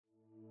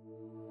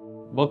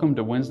Welcome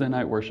to Wednesday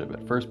night worship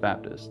at First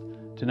Baptist.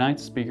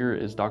 Tonight's speaker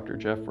is Dr.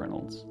 Jeff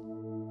Reynolds.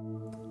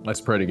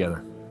 Let's pray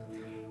together.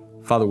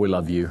 Father, we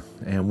love you,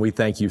 and we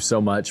thank you so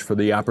much for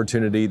the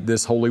opportunity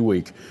this Holy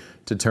Week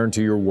to turn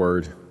to your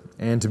word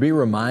and to be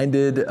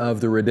reminded of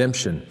the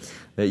redemption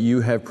that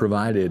you have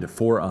provided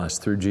for us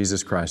through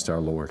Jesus Christ our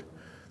Lord.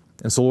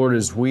 And so, Lord,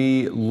 as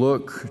we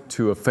look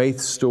to a faith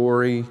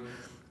story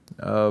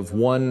of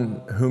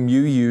one whom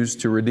you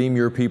used to redeem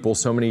your people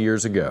so many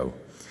years ago,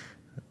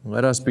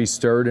 let us be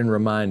stirred and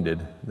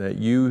reminded that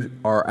you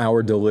are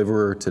our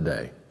deliverer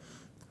today.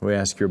 We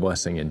ask your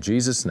blessing in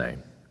Jesus'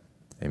 name.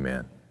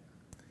 Amen.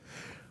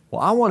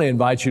 Well, I want to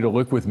invite you to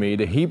look with me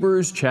to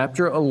Hebrews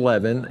chapter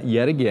 11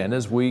 yet again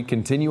as we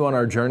continue on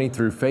our journey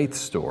through faith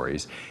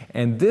stories.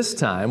 And this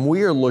time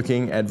we are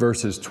looking at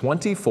verses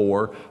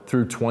 24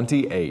 through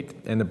 28.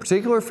 And the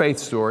particular faith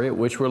story at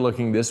which we're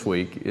looking this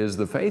week is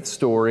the faith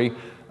story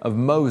of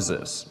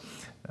Moses.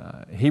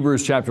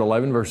 Hebrews chapter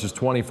 11 verses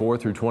 24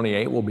 through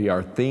 28 will be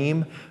our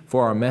theme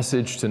for our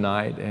message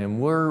tonight. And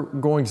we're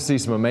going to see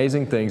some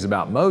amazing things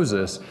about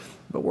Moses,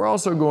 but we're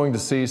also going to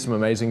see some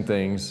amazing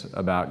things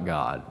about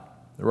God.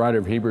 The writer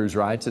of Hebrews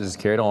writes, it is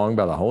carried along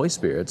by the Holy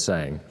Spirit,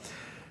 saying,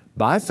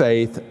 "By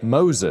faith,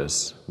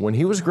 Moses, when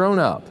he was grown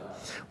up,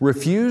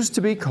 refused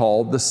to be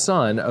called the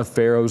son of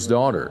Pharaoh's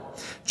daughter,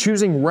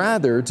 choosing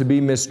rather to be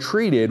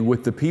mistreated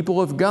with the people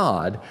of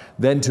God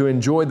than to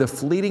enjoy the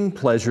fleeting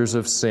pleasures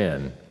of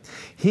sin.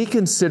 He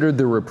considered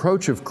the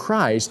reproach of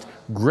Christ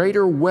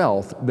greater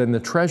wealth than the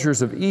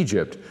treasures of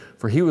Egypt,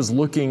 for he was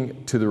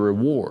looking to the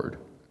reward.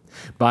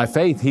 By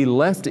faith he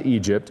left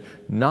Egypt,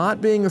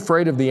 not being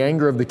afraid of the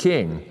anger of the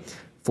king,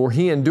 for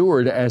he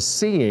endured as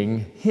seeing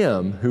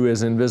him who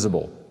is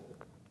invisible.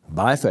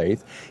 By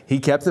faith he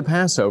kept the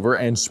Passover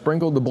and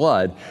sprinkled the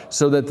blood,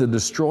 so that the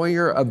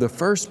destroyer of the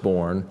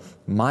firstborn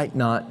might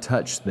not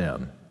touch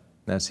them."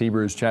 That's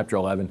Hebrews chapter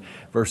 11,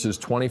 verses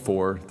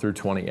 24 through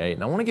 28.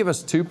 And I want to give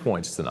us 2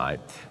 points tonight.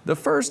 The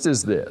first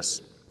is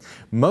this: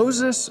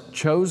 Moses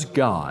chose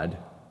God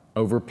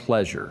over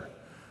pleasure.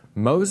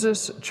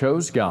 Moses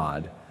chose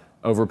God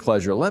over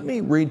pleasure. Let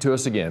me read to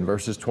us again,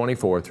 verses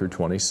 24 through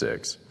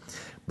 26.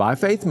 By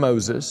faith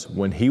Moses,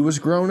 when he was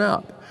grown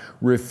up,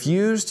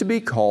 refused to be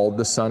called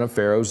the son of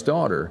Pharaoh's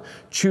daughter,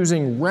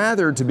 choosing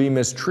rather to be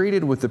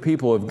mistreated with the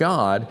people of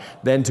God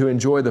than to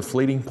enjoy the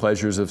fleeting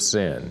pleasures of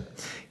sin.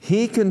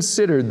 He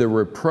considered the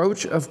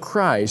reproach of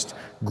Christ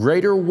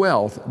greater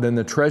wealth than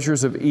the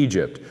treasures of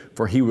Egypt,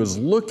 for he was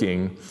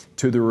looking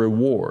to the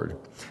reward.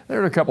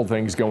 There are a couple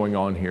things going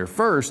on here.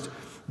 First,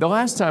 the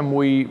last time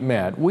we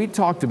met, we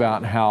talked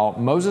about how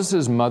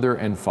Moses' mother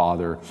and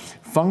father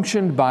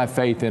functioned by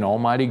faith in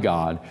Almighty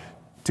God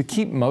to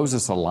keep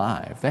Moses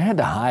alive. They had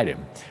to hide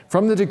him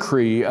from the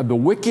decree of the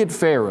wicked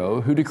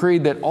Pharaoh, who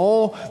decreed that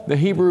all the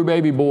Hebrew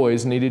baby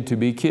boys needed to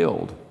be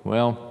killed.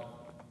 Well,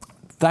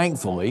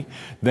 thankfully,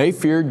 they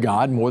feared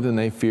God more than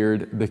they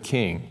feared the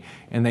king,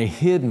 and they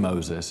hid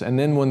Moses. And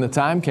then when the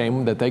time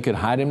came that they could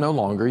hide him no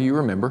longer, you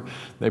remember,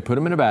 they put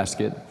him in a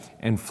basket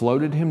and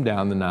floated him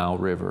down the Nile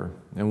River.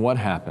 And what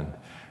happened?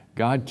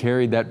 God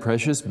carried that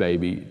precious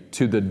baby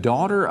to the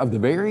daughter of the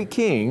very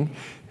king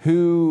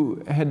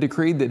who had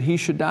decreed that he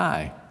should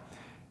die.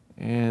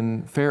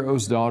 And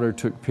Pharaoh's daughter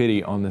took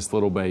pity on this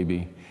little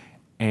baby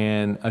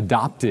and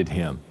adopted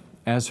him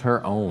as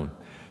her own,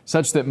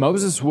 such that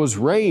Moses was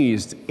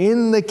raised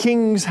in the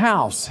king's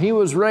house. He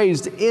was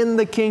raised in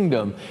the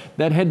kingdom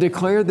that had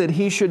declared that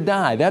he should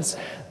die. That's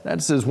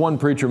as one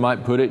preacher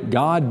might put it,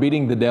 God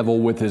beating the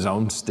devil with his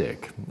own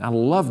stick. I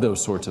love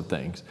those sorts of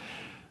things.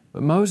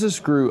 But Moses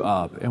grew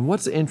up, and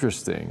what's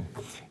interesting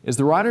is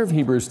the writer of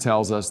Hebrews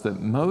tells us that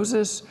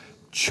Moses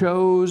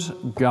chose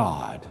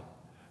God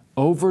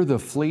over the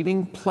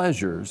fleeting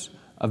pleasures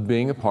of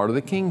being a part of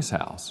the king's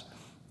house.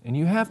 And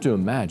you have to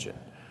imagine,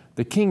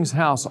 the king's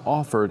house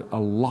offered a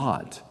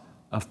lot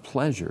of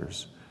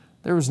pleasures.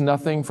 There was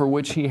nothing for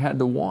which he had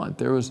to want.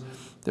 There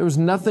was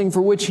nothing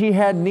for which he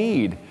had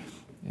need.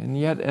 And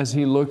yet, as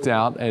he looked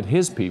out at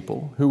his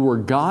people, who were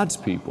God's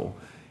people,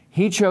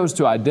 he chose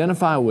to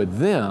identify with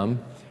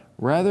them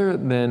rather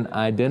than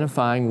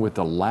identifying with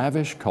the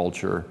lavish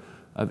culture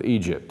of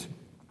Egypt.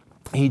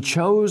 He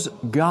chose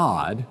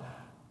God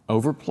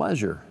over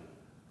pleasure.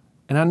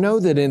 And I know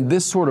that in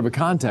this sort of a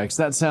context,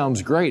 that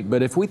sounds great,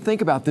 but if we think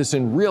about this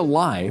in real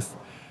life,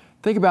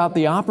 think about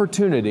the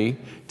opportunity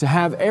to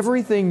have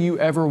everything you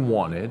ever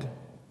wanted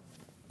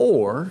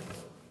or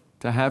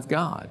to have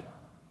God.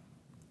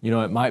 You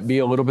know, it might be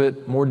a little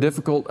bit more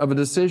difficult of a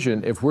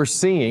decision if we're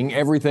seeing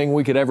everything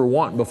we could ever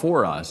want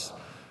before us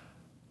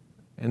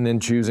and then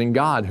choosing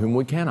God whom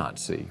we cannot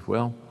see.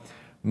 Well,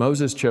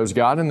 Moses chose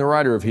God, and the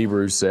writer of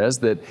Hebrews says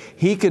that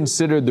he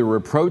considered the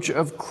reproach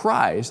of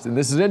Christ, and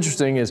this is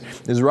interesting, as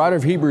the writer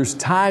of Hebrews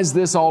ties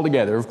this all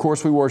together. Of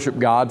course, we worship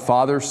God,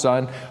 Father,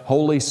 Son,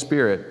 Holy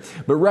Spirit,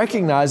 but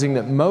recognizing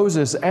that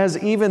Moses, as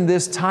even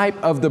this type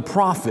of the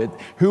prophet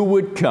who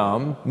would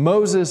come,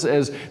 Moses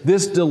as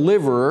this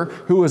deliverer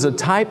who was a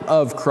type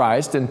of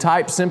Christ, and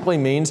type simply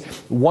means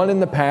one in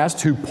the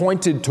past who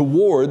pointed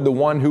toward the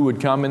one who would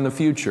come in the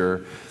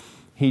future.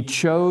 He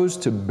chose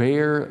to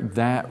bear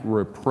that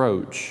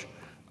reproach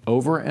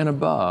over and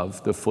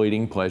above the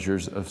fleeting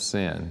pleasures of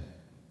sin.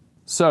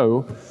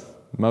 So,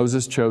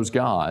 Moses chose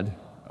God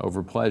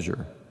over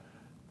pleasure.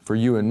 For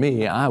you and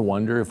me, I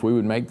wonder if we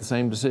would make the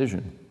same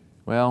decision.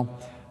 Well,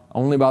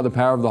 only by the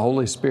power of the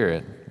Holy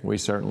Spirit, we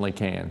certainly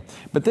can.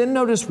 But then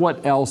notice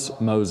what else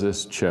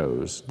Moses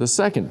chose. The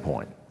second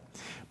point.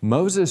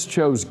 Moses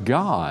chose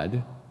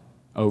God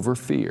over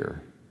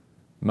fear.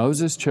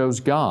 Moses chose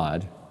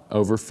God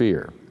over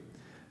fear.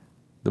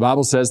 The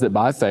Bible says that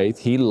by faith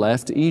he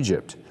left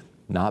Egypt,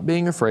 not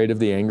being afraid of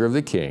the anger of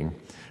the king,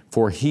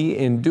 for he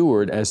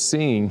endured as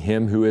seeing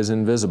him who is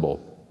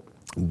invisible.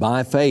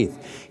 By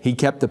faith he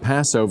kept the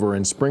Passover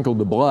and sprinkled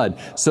the blood,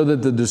 so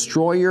that the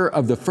destroyer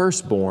of the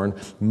firstborn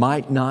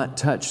might not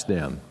touch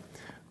them.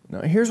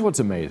 Now here's what's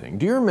amazing.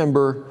 Do you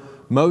remember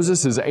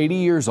Moses is 80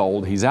 years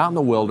old, he's out in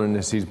the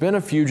wilderness, he's been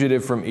a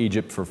fugitive from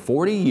Egypt for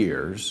 40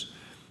 years,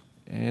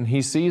 and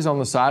he sees on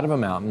the side of a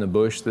mountain a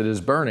bush that is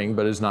burning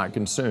but is not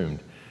consumed.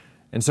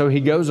 And so he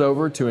goes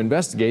over to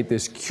investigate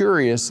this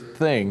curious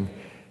thing,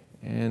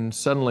 and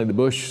suddenly the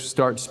bush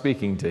starts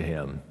speaking to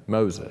him.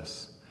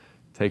 Moses,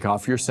 take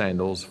off your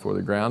sandals, for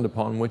the ground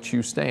upon which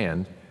you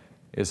stand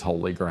is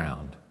holy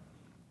ground.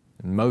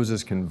 And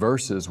Moses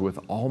converses with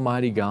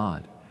Almighty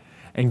God.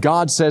 And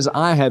God says,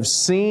 I have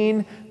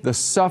seen the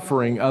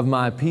suffering of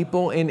my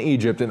people in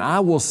Egypt, and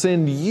I will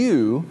send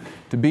you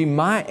to be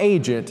my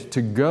agent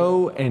to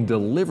go and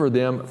deliver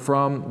them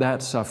from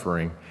that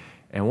suffering.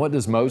 And what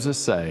does Moses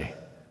say?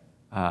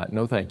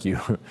 No, thank you.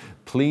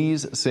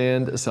 Please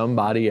send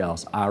somebody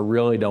else. I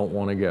really don't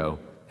want to go.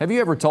 Have you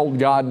ever told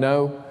God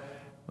no?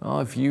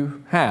 Well, if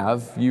you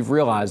have, you've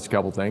realized a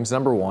couple things.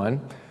 Number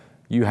one,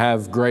 you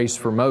have grace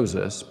for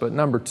Moses. But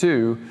number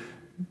two,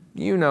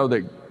 you know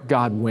that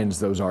God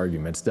wins those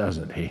arguments,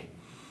 doesn't He?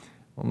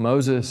 Well,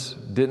 Moses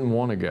didn't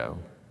want to go.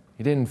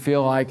 He didn't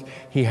feel like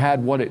he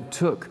had what it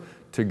took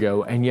to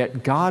go, and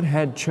yet God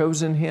had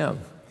chosen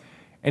him.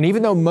 And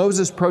even though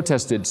Moses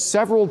protested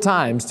several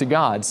times to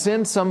God,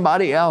 send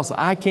somebody else,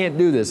 I can't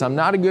do this, I'm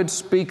not a good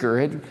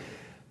speaker,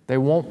 they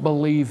won't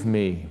believe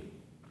me.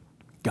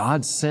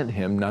 God sent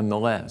him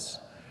nonetheless.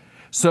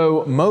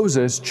 So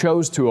Moses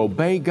chose to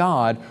obey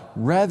God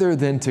rather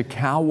than to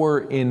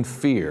cower in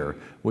fear,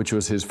 which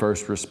was his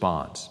first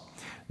response.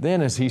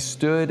 Then as he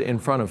stood in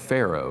front of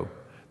Pharaoh,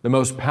 the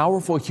most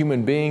powerful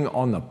human being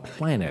on the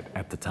planet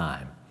at the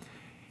time,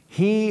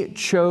 he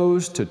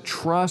chose to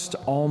trust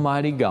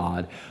Almighty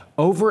God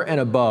over and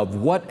above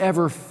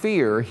whatever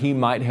fear he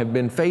might have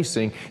been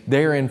facing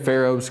there in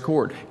Pharaoh's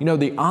court. You know,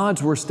 the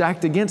odds were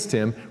stacked against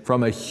him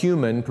from a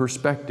human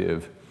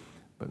perspective.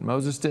 But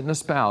Moses didn't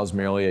espouse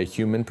merely a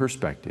human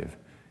perspective.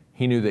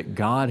 He knew that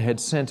God had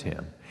sent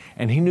him,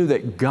 and he knew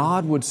that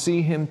God would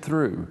see him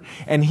through,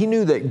 and he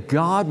knew that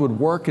God would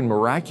work in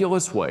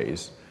miraculous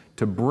ways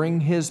to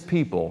bring His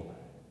people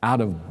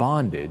out of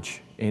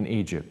bondage in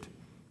Egypt.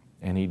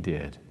 And He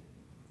did.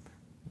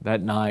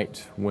 That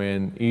night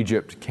when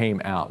Egypt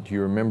came out,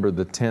 you remember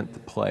the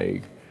 10th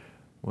plague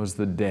was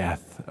the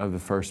death of the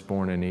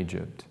firstborn in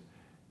Egypt.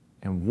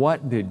 And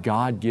what did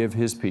God give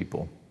His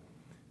people?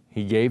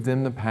 He gave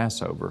them the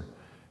Passover,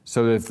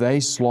 so that if they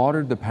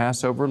slaughtered the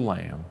Passover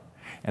lamb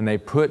and they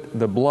put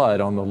the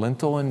blood on the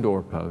lintel and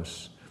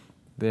doorposts,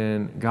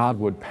 then God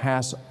would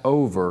pass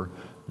over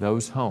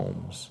those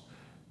homes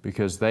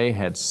because they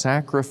had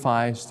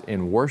sacrificed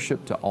in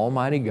worship to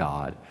Almighty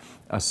God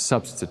a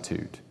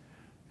substitute.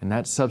 And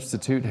that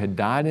substitute had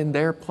died in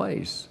their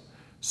place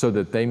so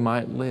that they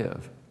might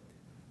live.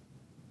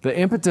 The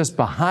impetus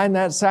behind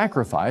that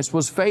sacrifice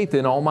was faith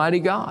in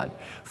Almighty God.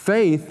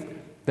 Faith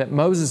that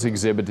Moses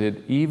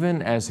exhibited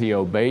even as he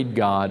obeyed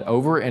God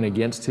over and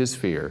against his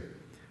fear.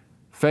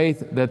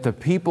 Faith that the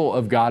people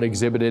of God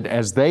exhibited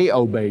as they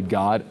obeyed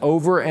God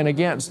over and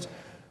against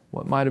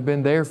what might have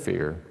been their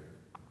fear.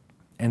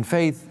 And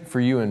faith for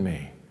you and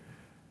me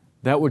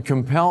that would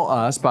compel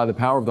us by the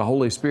power of the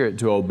Holy Spirit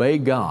to obey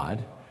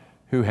God,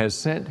 who has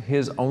sent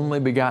His only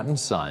begotten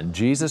Son,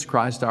 Jesus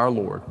Christ our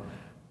Lord,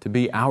 to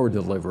be our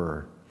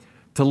deliverer,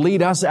 to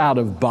lead us out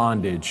of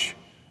bondage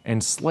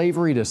and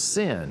slavery to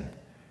sin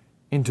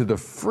into the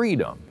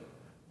freedom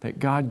that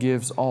God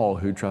gives all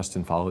who trust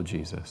and follow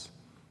Jesus.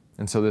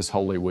 And so this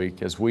Holy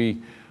Week, as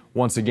we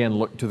once again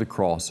look to the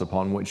cross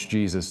upon which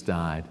Jesus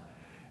died,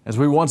 as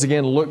we once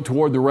again look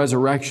toward the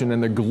resurrection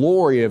and the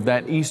glory of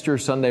that Easter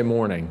Sunday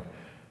morning,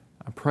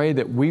 I pray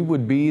that we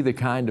would be the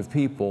kind of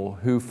people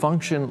who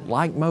function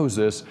like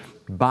Moses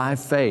by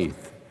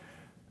faith,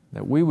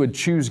 that we would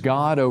choose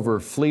God over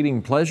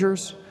fleeting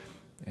pleasures,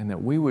 and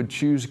that we would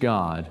choose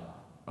God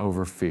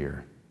over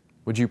fear.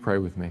 Would you pray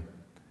with me?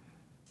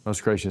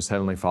 Most gracious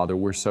Heavenly Father,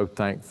 we're so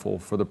thankful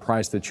for the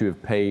price that You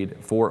have paid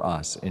for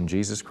us in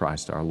Jesus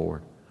Christ our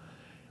Lord.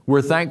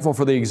 We're thankful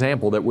for the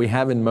example that we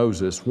have in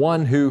Moses,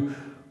 one who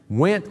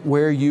went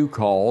where You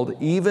called,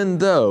 even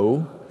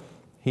though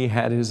he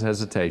had his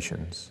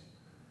hesitations.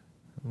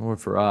 Lord,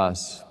 for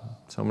us,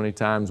 so many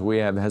times we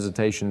have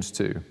hesitations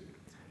too.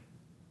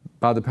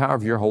 By the power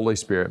of Your Holy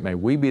Spirit, may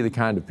we be the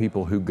kind of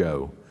people who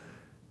go,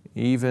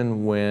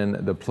 even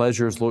when the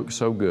pleasures look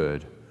so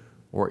good,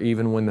 or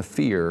even when the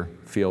fear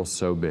feels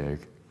so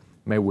big.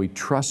 May we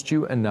trust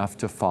you enough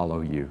to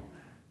follow you,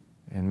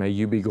 and may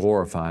you be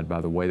glorified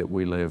by the way that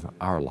we live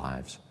our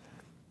lives.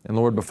 And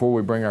Lord, before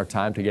we bring our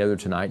time together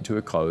tonight to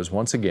a close,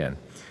 once again,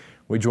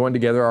 we join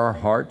together our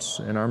hearts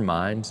and our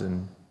minds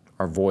and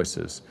our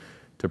voices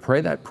to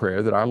pray that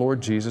prayer that our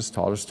Lord Jesus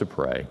taught us to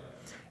pray.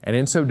 And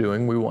in so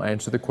doing, we will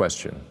answer the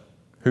question,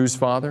 whose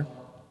Father?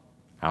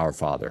 Our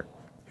Father,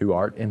 who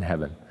art in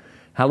heaven.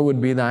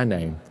 Hallowed be thy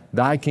name.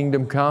 Thy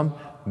kingdom come,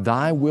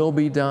 thy will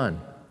be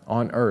done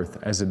on earth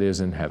as it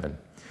is in heaven.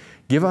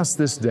 Give us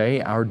this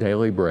day our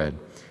daily bread,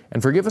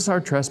 and forgive us our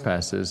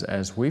trespasses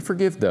as we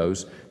forgive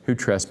those who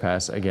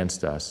trespass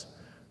against us.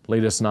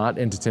 Lead us not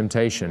into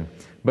temptation,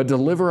 but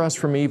deliver us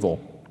from evil.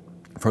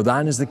 For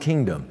thine is the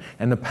kingdom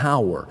and the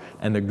power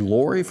and the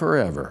glory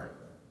forever.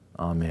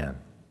 Amen.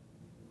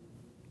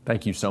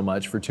 Thank you so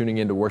much for tuning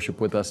in to worship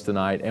with us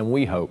tonight, and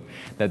we hope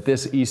that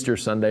this Easter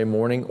Sunday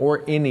morning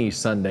or any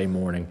Sunday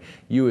morning,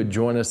 you would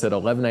join us at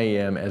 11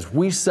 a.m. as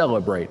we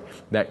celebrate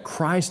that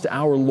Christ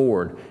our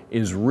Lord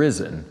is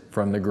risen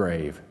from the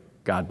grave.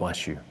 God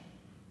bless you.